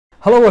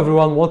Hello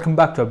everyone, welcome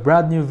back to a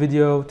brand new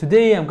video.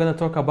 Today I'm going to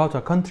talk about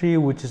a country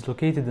which is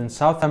located in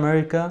South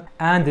America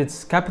and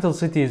its capital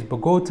city is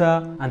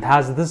Bogotá and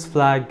has this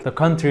flag. The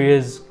country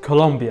is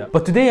Colombia.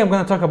 But today I'm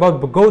going to talk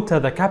about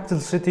Bogotá, the capital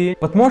city,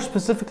 but more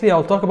specifically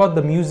I'll talk about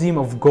the Museum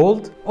of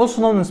Gold, also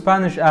known in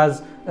Spanish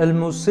as El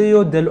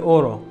Museo del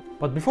Oro.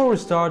 But before we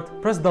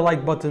start, press the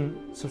like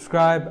button,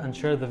 subscribe and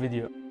share the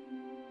video.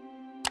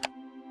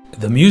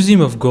 The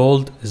Museum of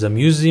Gold is a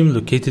museum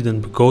located in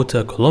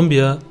Bogotá,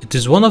 Colombia. It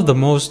is one of the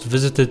most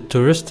visited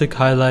touristic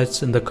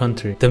highlights in the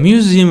country. The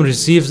museum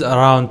receives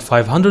around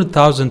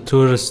 500,000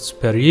 tourists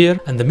per year,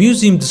 and the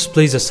museum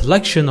displays a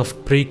selection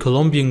of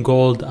pre-Columbian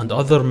gold and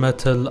other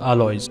metal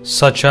alloys,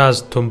 such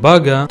as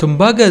tumbaga.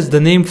 Tumbaga is the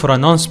name for a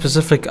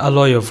non-specific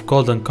alloy of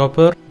gold and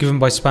copper given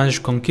by Spanish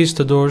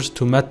conquistadors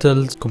to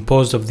metals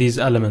composed of these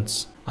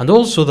elements. And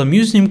also, the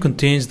museum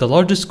contains the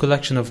largest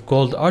collection of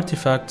gold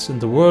artifacts in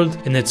the world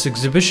in its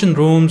exhibition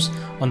rooms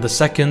on the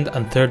second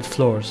and third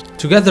floors,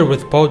 together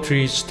with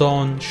pottery,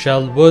 stone,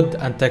 shell, wood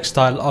and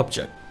textile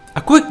objects.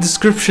 A quick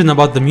description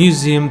about the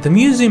museum. The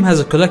museum has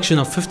a collection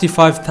of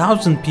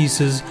 55,000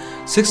 pieces,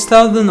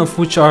 6,000 of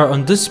which are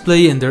on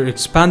display in their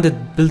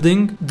expanded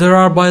building. There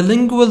are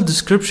bilingual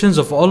descriptions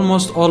of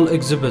almost all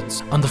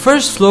exhibits. On the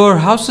first floor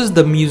houses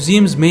the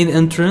museum's main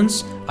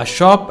entrance, a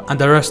shop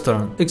and a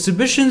restaurant.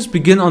 Exhibitions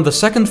begin on the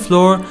second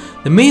floor.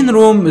 The main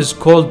room is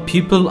called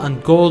People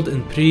and Gold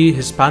in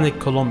Pre-Hispanic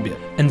Colombia.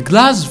 And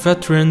glass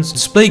veterans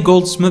display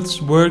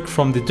goldsmiths' work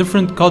from the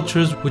different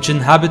cultures which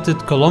inhabited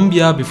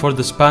Colombia before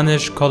the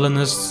Spanish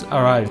colonists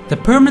arrived. The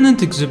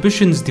permanent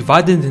exhibition is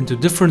divided into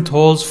different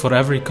halls for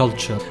every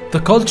culture. The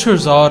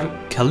cultures are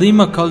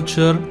Calima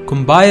culture,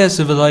 Cumbaya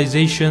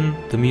civilization,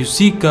 the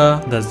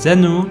Musica, the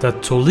Zenu, the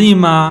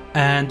Tolima,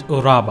 and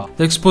Uraba.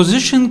 The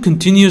exposition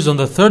continues on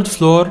the third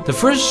floor. The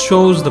first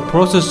shows the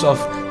process of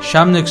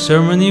Shamnik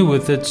ceremony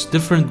with its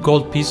different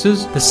gold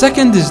pieces. The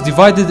second is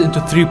divided into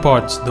three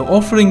parts: the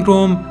offering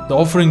room, the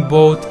offering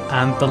boat,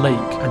 and the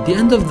lake. At the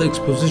end of the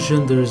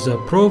exposition there is a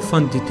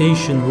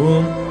profunditation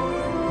room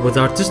with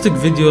artistic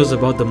videos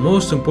about the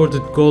most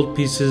important gold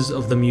pieces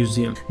of the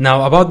museum.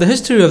 Now, about the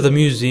history of the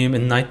museum,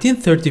 in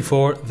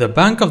 1934, the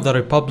Bank of the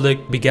Republic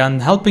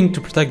began helping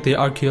to protect the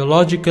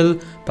archaeological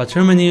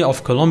patrimony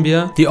of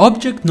Colombia. The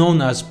object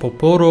known as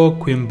Poporo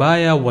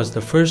Quimbaya was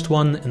the first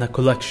one in a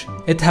collection.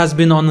 It has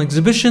been on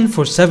exhibition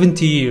for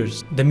 70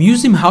 years. The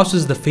museum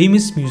houses the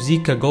famous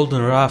Musica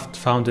golden raft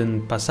found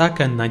in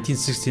Pasaca in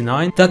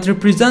 1969 that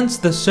represents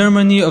the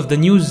ceremony of the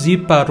new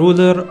Zipa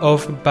ruler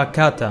of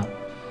Bacata.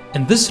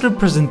 In this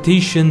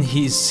representation,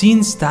 he is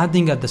seen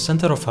standing at the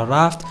center of a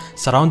raft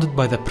surrounded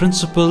by the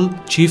principal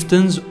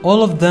chieftains,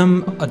 all of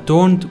them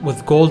adorned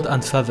with gold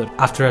and feather.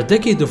 After a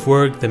decade of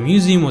work, the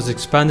museum was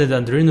expanded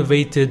and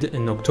renovated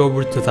in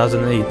October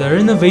 2008. The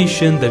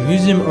renovation, the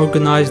museum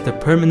organized a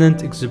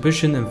permanent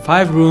exhibition in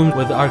 5 rooms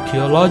with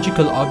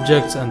archaeological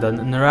objects and an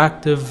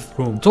interactive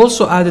room. It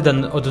also added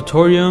an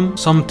auditorium,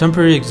 some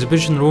temporary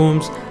exhibition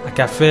rooms, a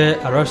cafe,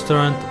 a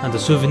restaurant, and a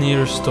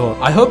souvenir store.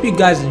 I hope you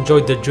guys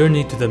enjoyed the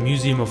journey to the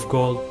Museum of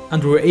Gold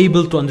and were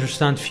able to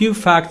understand few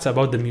facts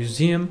about the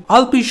museum.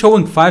 I'll be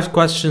showing 5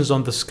 questions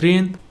on the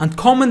screen, and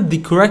comment the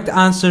correct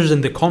answers in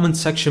the comment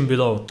section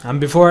below. And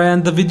before I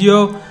end the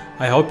video,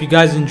 I hope you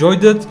guys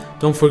enjoyed it.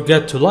 Don't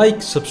forget to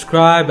like,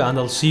 subscribe, and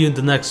I'll see you in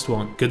the next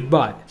one.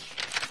 Goodbye.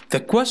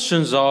 The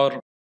questions are: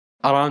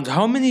 around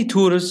how many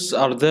tourists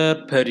are there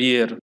per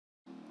year?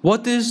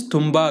 What is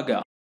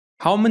tumbaga?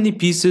 How many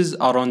pieces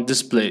are on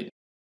display?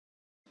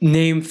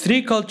 Name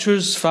 3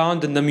 cultures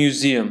found in the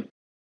museum.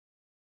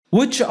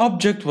 Which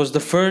object was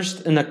the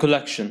first in a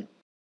collection?